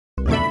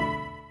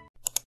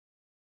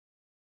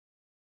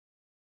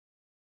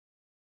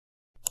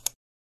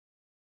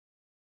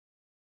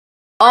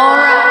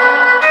Alright.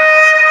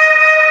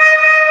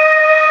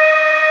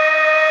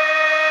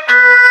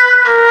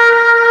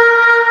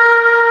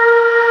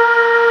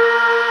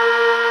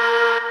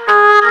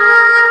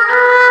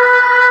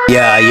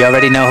 Yeah, you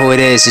already know who it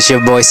is. It's your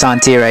boy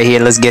Santi right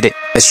here. Let's get it.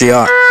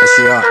 Sgr.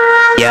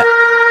 Yeah.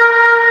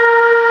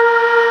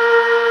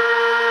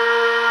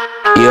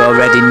 You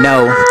already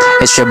know.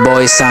 It's your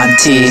boy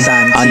Santi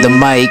on the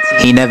mic.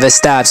 He never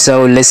stops,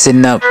 so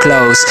listen up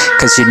close.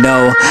 Cause you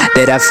know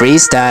that I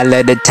freestyle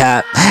at the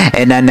top.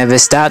 And I never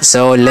stop,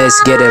 so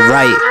let's get it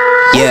right.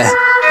 Yeah.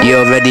 You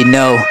already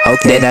know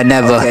that I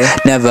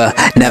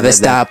never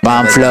stop.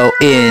 I'm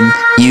flowing.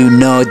 You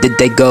know that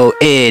they go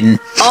in.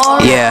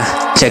 Yeah,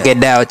 check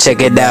it out.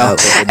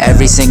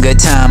 Every single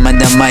time on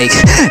the mic,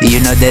 you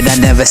know that I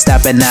never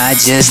stop and I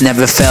just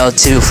never fail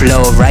to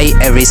flow right.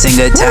 Every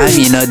single time,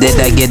 you know that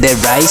I get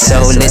it right. So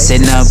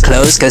listen up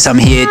close, cause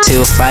I'm here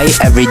to fight.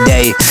 Every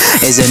day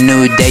is a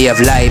new day of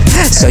life,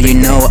 so you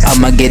know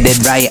I'ma get it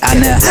right. I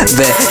never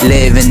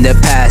live in the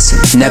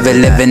past, never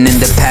living in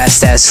the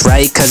past. That's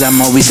right, cause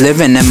I'm always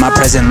living in my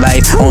present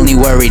life, only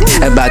worried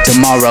about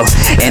tomorrow.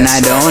 And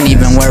I don't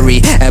even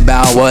worry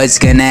about what's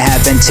gonna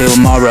happen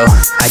tomorrow.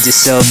 I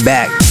just chill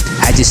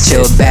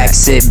back,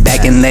 sit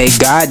back and let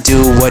God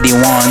do what he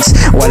wants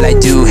while I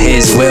do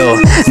his will.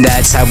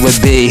 That's how it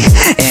be,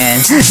 and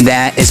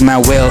that is my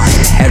will.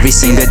 Every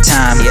single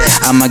time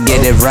I'ma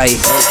get it right,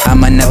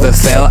 I'ma never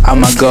fail.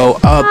 I'ma go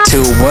up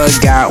to what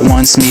God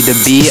wants me to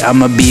be.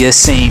 I'ma be a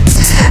saint,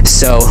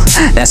 so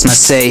that's my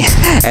say.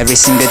 Every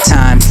single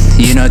time,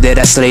 you know that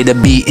I slay the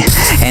beat,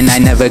 and I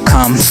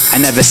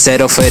never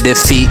settle for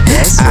defeat.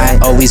 I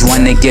always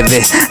wanna give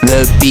it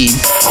the beat.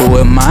 Who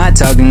am I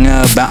talking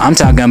about? I'm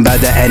talking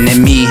about the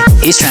enemy.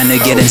 He's trying to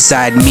get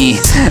inside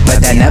me, but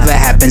that never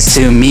happens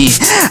to me.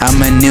 I'm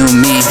a new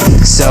me,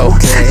 so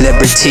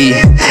liberty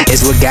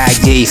is what God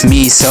gave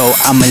me. So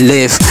I'ma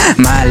live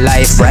my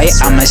life right.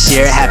 I'ma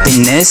share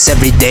happiness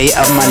every day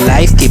of my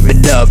life. Keep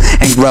it up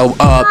and grow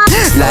up.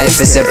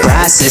 Life is a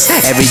process.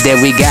 Every day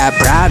we got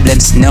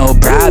problems, no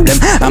problem.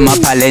 I'ma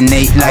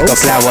pollinate like a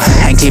flower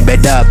and keep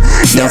it up.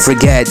 Don't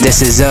forget,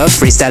 this is a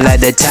freestyle at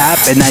the top,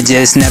 and I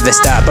just never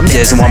stop. I'm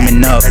just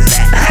warming up.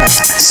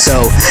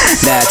 So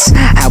that's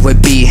how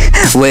it be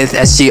with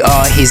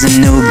Sgr. He's a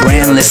new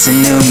brand,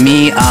 listen to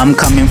me. I'm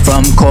coming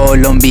from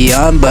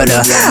Colombia, but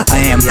I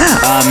am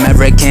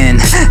American.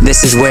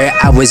 This is where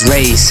I was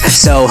raised,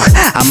 so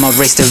I'ma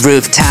race the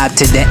rooftop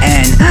to the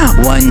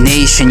end. One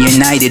nation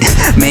united,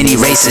 many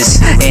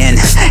races, and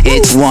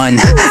it's one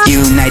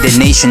united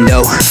nation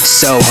though.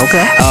 So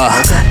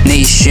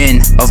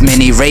nation of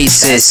many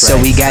races, so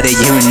we gotta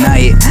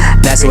unite.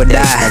 That's what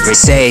I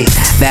say,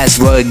 that's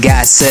what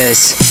God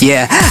says.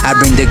 Yeah, I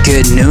bring the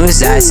good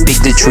news, I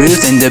speak the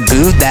truth in the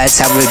booth. That's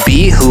how it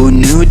be. Who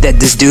knew that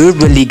this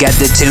dude really got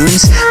the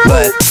tunes?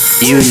 But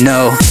you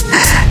know,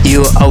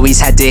 you always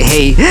had to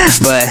hate,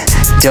 but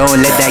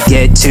don't let that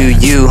get to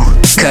you.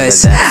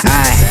 Cause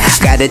I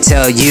gotta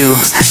tell you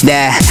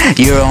that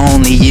you're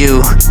only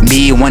you.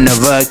 Be one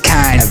of a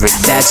kind.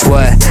 That's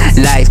what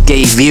life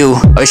gave you,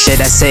 or should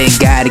I say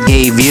God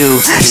gave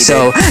you.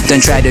 So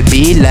don't try to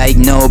be like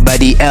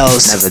nobody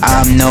else.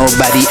 I'm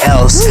nobody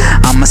else.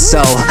 I'm a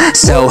soul,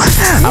 so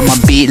I'ma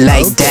be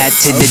like that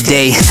to the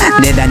day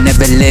that I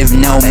never live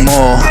no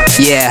more.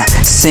 Yeah,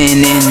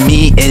 sin in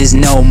me is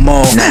no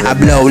more. I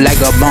blow like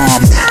a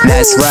bomb.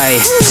 That's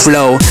right,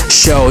 flow,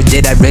 show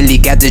that I really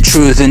got the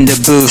truth in the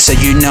booth. So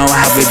you know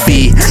how it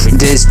be.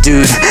 This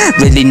dude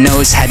really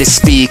knows how to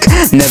speak.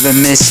 Never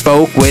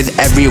misspoke with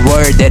every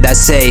word that I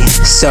say.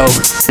 So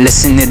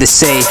listen to the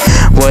say,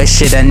 what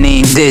should I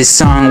name this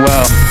song?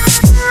 Well,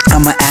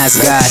 I'ma ask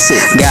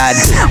God,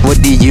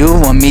 what do you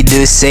want me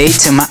to say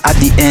to my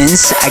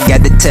audience? I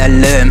gotta tell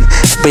them,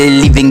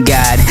 believe in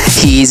God.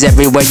 He's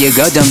everywhere you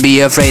go, don't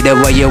be afraid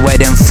of what you're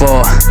waiting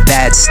for.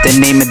 That's the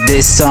name of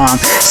this song,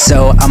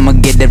 so I'ma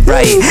get it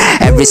right.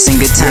 Every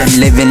single time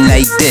living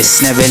like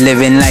this, never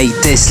living like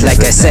this. Like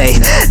I say,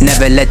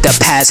 never let the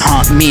past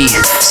haunt me,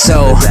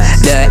 so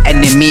the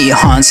enemy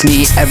haunts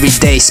me every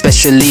day.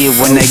 Especially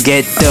when I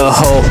get the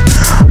whole,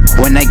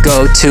 when I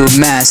go to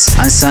mass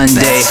on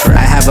Sunday,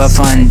 I have a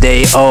fun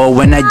day. Oh,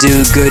 when I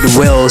do good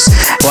wills,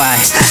 why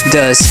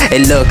does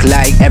it look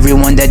like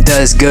everyone that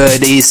does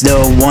good is the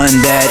one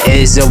that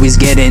is always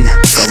getting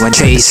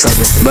chased?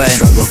 But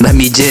let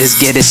me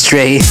just get it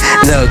straight.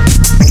 Look,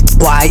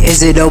 why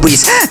is it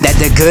always that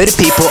the good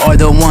people are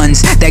the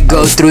ones that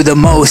go through the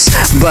most?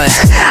 But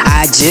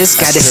I just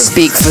gotta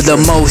speak for the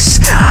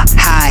most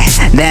high,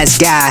 that's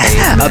God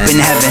up in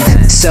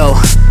heaven. So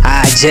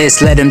I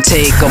just let him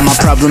take all my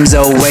problems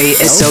away.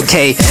 It's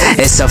okay,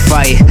 it's a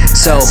fight.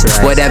 So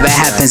whatever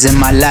happens in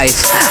my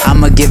life,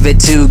 I'ma give it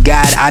to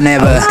God. I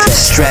never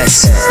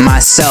stress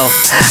myself,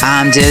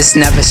 I'm just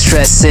never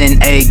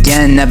stressing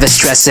again, never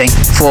stressing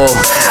for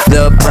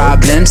the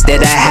problems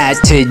that I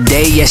had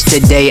today,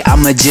 yesterday.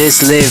 I'ma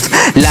just live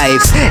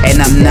life,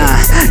 and I'm not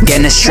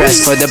gonna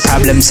stress for the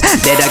problems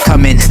that are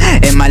coming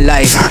in my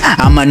life.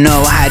 I'ma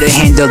know how to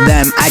handle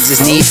them. I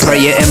just need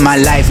prayer in my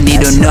life,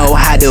 need to know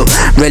how to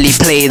really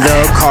play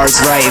the cards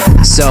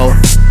right. So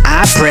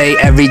I pray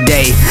every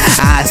day.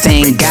 I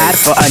thank God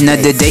for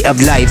another day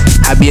of life.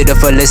 How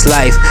beautiful is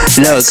life.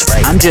 Look,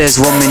 I'm just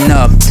warming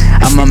up.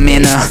 I'm a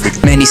man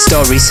of many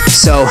stories.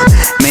 So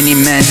many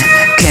men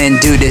can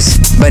do this,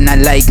 but not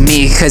like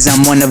me, cause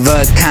I'm one of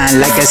a kind.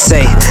 Like I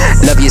say,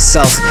 love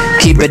yourself,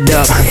 keep it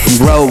up,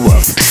 grow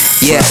up.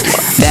 Yeah,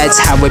 that's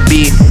how it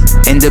be.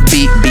 In the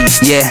beat,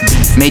 yeah,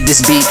 made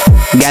this beat,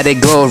 gotta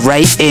go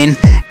right in.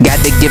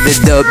 Gotta give it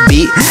the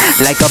beat,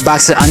 like a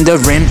boxer on the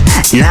rim.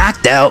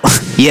 Knocked out,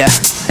 yeah,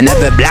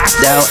 never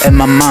blacked out in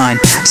my mind.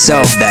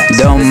 So,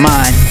 don't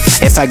mind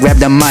if I grab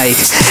the mic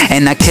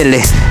and I kill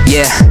it.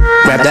 Yeah,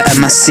 grab the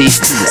MIC,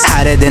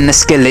 hotter than a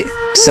skillet.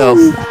 So,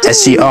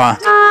 Sgr,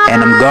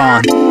 and I'm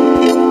gone.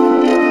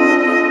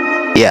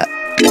 Yeah.